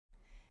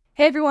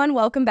Hey everyone,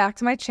 welcome back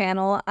to my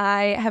channel.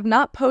 I have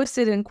not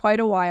posted in quite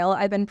a while.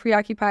 I've been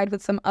preoccupied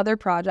with some other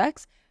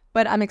projects,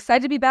 but I'm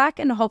excited to be back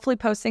and hopefully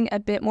posting a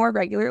bit more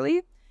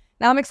regularly.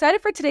 Now I'm excited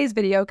for today's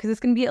video because it's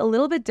going to be a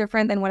little bit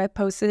different than what I've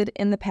posted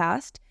in the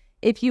past.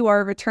 If you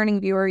are a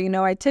returning viewer, you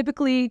know I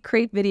typically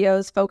create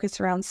videos focused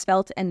around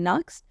Svelte and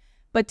Nuxt,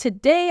 but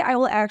today I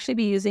will actually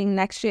be using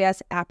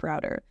Next.js App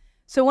Router.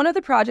 So one of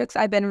the projects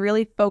I've been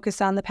really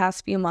focused on the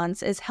past few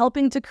months is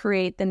helping to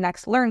create the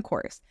Next Learn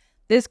course.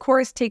 This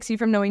course takes you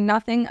from knowing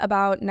nothing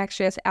about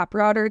Next.js App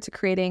Router to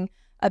creating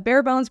a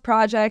bare bones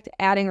project,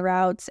 adding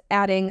routes,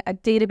 adding a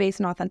database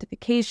and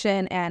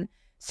authentication, and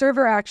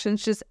server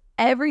actions, just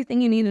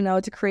everything you need to know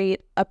to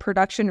create a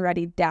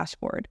production-ready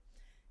dashboard.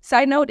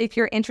 Side note, if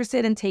you're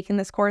interested in taking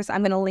this course,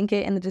 I'm going to link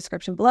it in the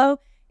description below.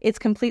 It's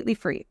completely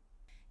free.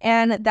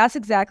 And that's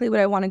exactly what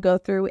I want to go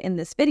through in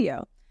this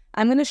video.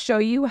 I'm going to show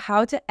you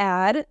how to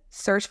add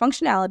search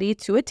functionality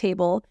to a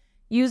table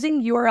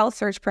using URL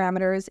search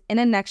parameters in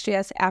a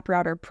Next.js App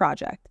Router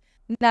project.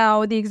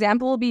 Now, the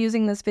example we'll be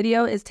using in this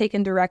video is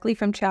taken directly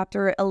from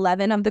chapter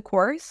 11 of the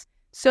course.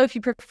 So if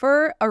you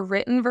prefer a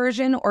written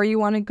version or you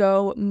want to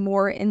go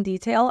more in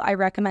detail, I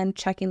recommend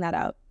checking that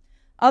out.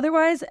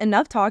 Otherwise,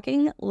 enough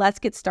talking, let's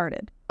get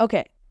started.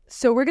 Okay,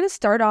 so we're going to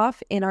start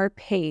off in our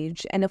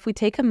page, and if we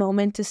take a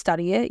moment to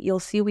study it, you'll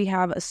see we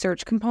have a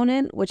search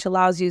component, which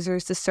allows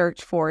users to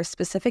search for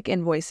specific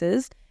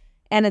invoices,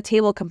 and a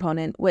table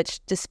component,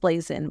 which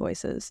displays the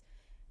invoices.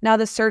 Now,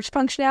 the search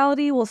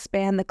functionality will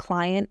span the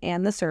client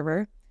and the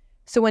server.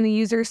 So when a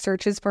user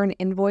searches for an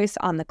invoice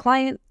on the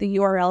client, the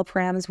URL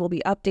params will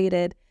be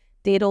updated,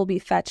 data will be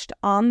fetched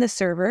on the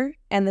server,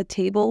 and the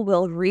table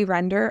will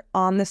re-render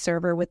on the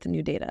server with the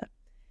new data.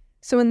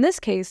 So in this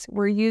case,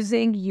 we're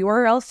using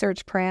URL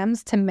search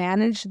params to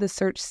manage the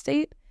search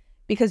state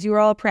because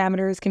URL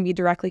parameters can be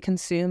directly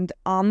consumed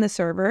on the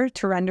server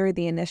to render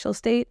the initial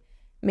state,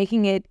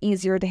 making it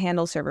easier to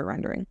handle server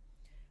rendering.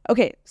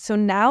 Okay, so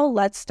now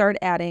let's start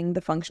adding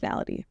the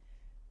functionality.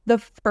 The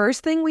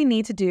first thing we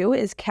need to do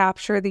is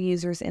capture the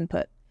user's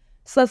input.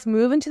 So let's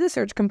move into the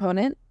search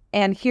component,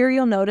 and here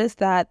you'll notice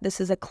that this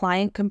is a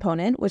client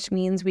component, which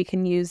means we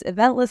can use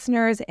event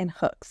listeners and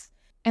hooks.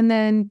 And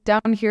then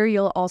down here,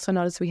 you'll also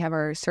notice we have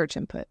our search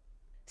input.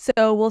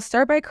 So we'll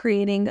start by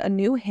creating a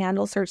new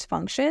handle search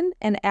function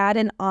and add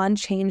an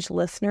onChange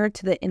listener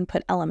to the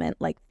input element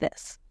like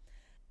this.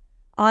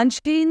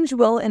 OnChange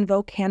will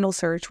invoke handle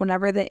search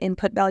whenever the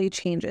input value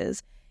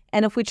changes.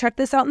 And if we check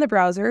this out in the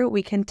browser,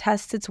 we can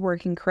test it's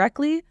working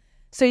correctly.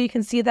 So you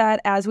can see that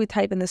as we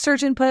type in the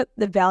search input,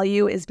 the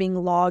value is being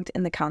logged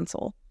in the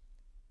console.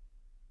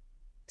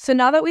 So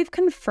now that we've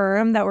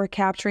confirmed that we're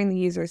capturing the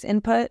user's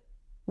input,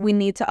 we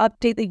need to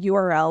update the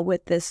URL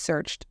with this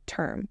searched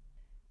term.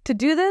 To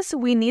do this,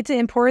 we need to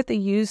import the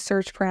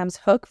useSearchParams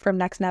hook from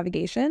Next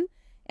Navigation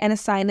and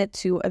assign it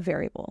to a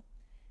variable.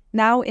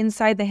 Now,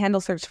 inside the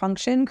handle search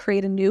function,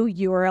 create a new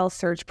URL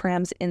search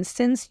params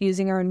instance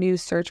using our new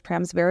search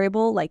params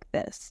variable like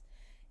this.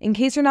 In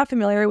case you're not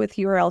familiar with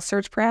URL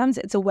search params,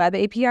 it's a web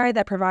API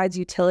that provides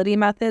utility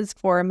methods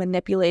for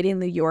manipulating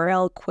the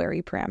URL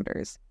query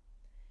parameters.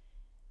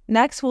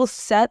 Next, we'll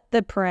set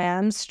the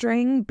params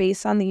string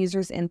based on the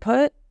user's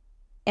input,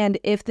 and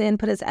if the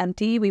input is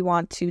empty, we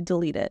want to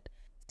delete it.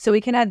 So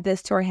we can add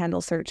this to our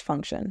handle search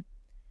function.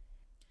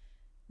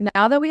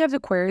 Now that we have the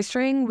query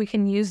string, we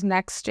can use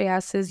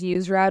Next.js's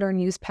useRouter and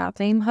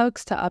usePathName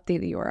hooks to update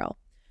the URL.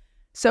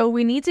 So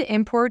we need to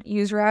import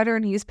useRouter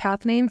and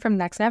usePathName from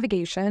Next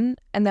Navigation,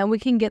 and then we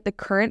can get the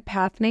current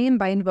path name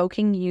by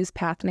invoking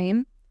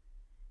usePathName.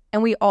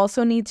 And we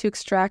also need to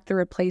extract the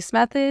replace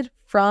method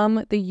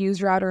from the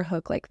useRouter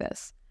hook like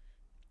this.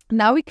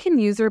 Now we can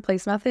use the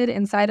replace method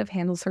inside of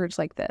handle search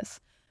like this.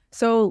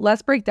 So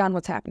let's break down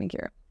what's happening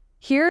here.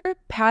 Here,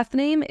 path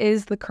name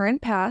is the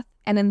current path,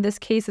 and in this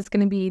case, it's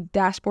going to be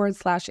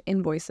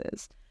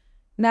dashboard/invoices.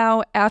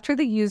 Now, after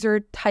the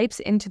user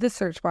types into the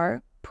search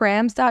bar,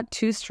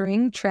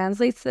 params.toString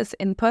translates this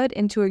input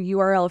into a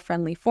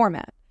URL-friendly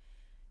format.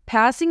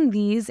 Passing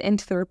these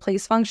into the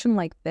replace function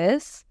like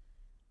this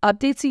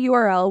updates the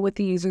URL with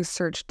the user's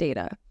search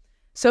data.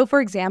 So for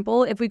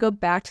example, if we go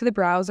back to the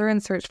browser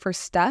and search for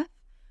Steph,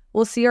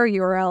 we'll see our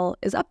URL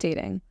is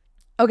updating.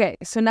 Okay,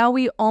 so now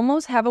we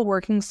almost have a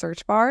working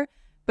search bar,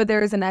 but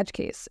there is an edge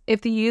case.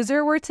 If the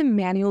user were to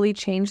manually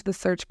change the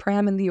search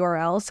param in the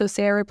URL, so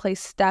say I replace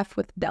Steph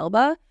with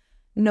Delba,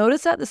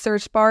 notice that the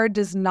search bar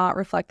does not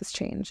reflect this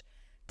change.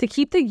 To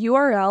keep the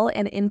URL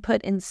and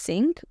input in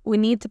sync, we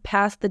need to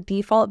pass the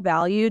default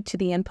value to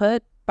the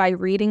input by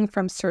reading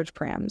from search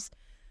params.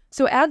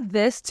 So add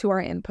this to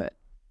our input.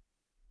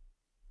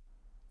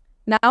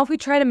 Now if we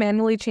try to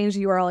manually change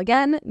the URL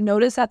again,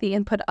 notice that the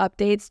input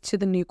updates to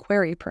the new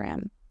query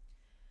param.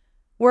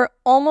 We're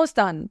almost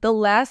done. The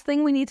last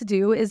thing we need to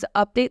do is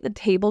update the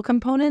table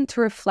component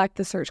to reflect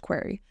the search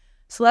query.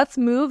 So let's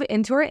move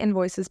into our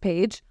invoices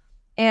page,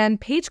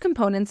 and page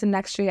components in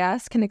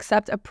Next.js can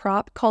accept a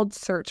prop called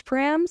search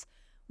params,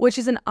 which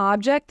is an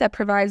object that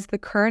provides the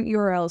current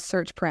URL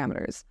search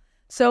parameters.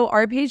 So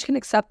our page can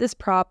accept this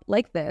prop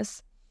like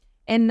this,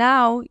 And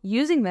now,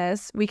 using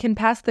this, we can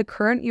pass the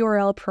current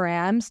URL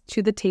params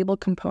to the table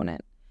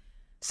component.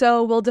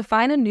 So we'll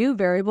define a new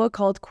variable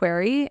called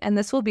query, and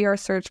this will be our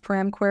search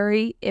param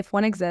query if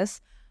one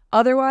exists.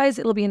 Otherwise,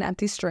 it'll be an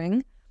empty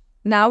string.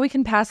 Now we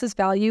can pass this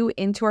value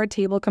into our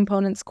table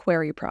component's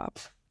query prop.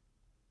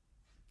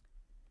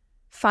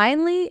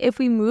 Finally, if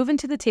we move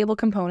into the table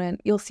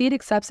component, you'll see it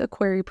accepts a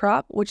query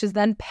prop, which is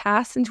then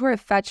passed into our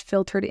fetch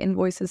filtered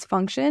invoices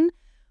function,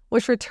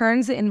 which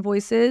returns the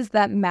invoices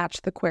that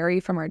match the query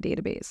from our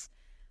database.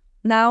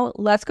 Now,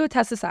 let's go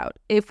test this out.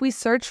 If we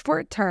search for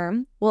a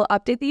term, we'll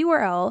update the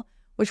URL,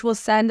 which will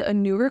send a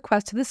new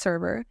request to the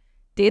server.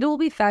 Data will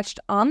be fetched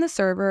on the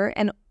server,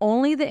 and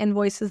only the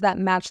invoices that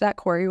match that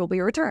query will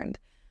be returned.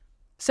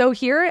 So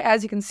here,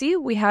 as you can see,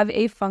 we have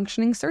a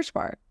functioning search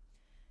bar.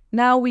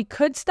 Now, we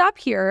could stop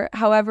here,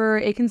 however,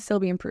 it can still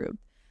be improved.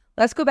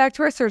 Let's go back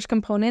to our search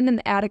component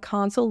and add a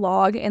console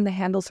log in the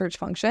handle search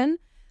function.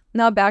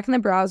 Now, back in the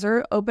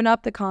browser, open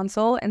up the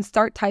console and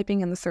start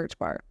typing in the search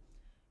bar.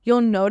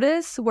 You'll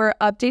notice we're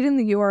updating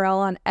the URL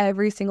on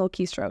every single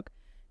keystroke.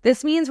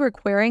 This means we're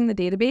querying the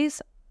database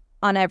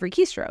on every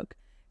keystroke.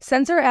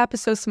 Since our app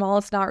is so small,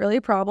 it's not really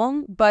a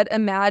problem, but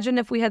imagine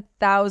if we had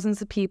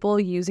thousands of people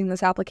using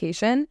this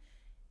application.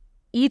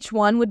 Each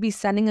one would be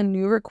sending a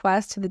new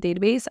request to the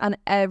database on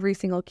every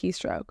single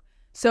keystroke.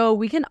 So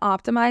we can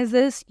optimize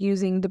this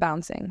using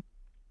debouncing.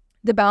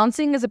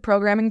 Debouncing is a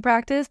programming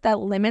practice that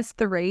limits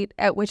the rate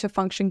at which a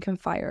function can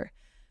fire.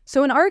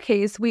 So in our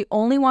case, we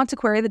only want to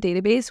query the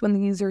database when the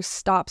user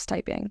stops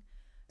typing.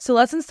 So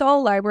let's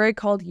install a library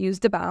called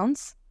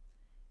useDebounce.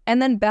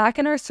 And then back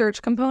in our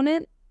search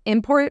component,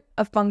 import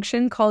a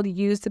function called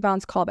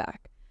useDebounceCallback.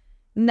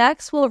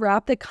 Next, we'll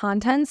wrap the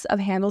contents of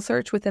handle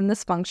search within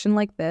this function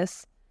like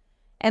this,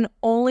 and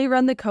only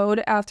run the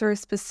code after a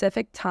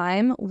specific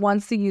time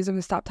once the user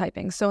has stopped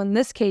typing. So in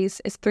this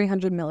case, it's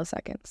 300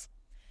 milliseconds.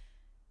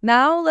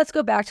 Now let's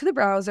go back to the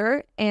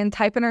browser and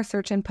type in our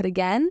search input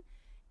again.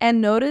 And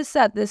notice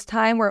that this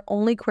time we're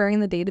only querying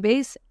the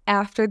database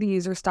after the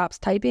user stops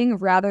typing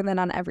rather than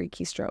on every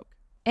keystroke.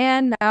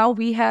 And now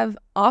we have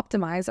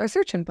optimized our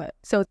search input,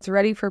 so it's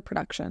ready for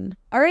production.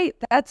 All right,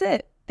 that's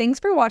it. Thanks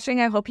for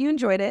watching. I hope you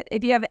enjoyed it.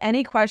 If you have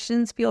any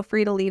questions, feel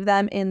free to leave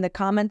them in the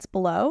comments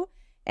below.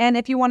 And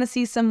if you want to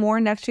see some more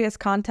Next.js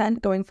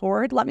content going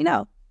forward, let me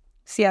know.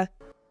 See ya.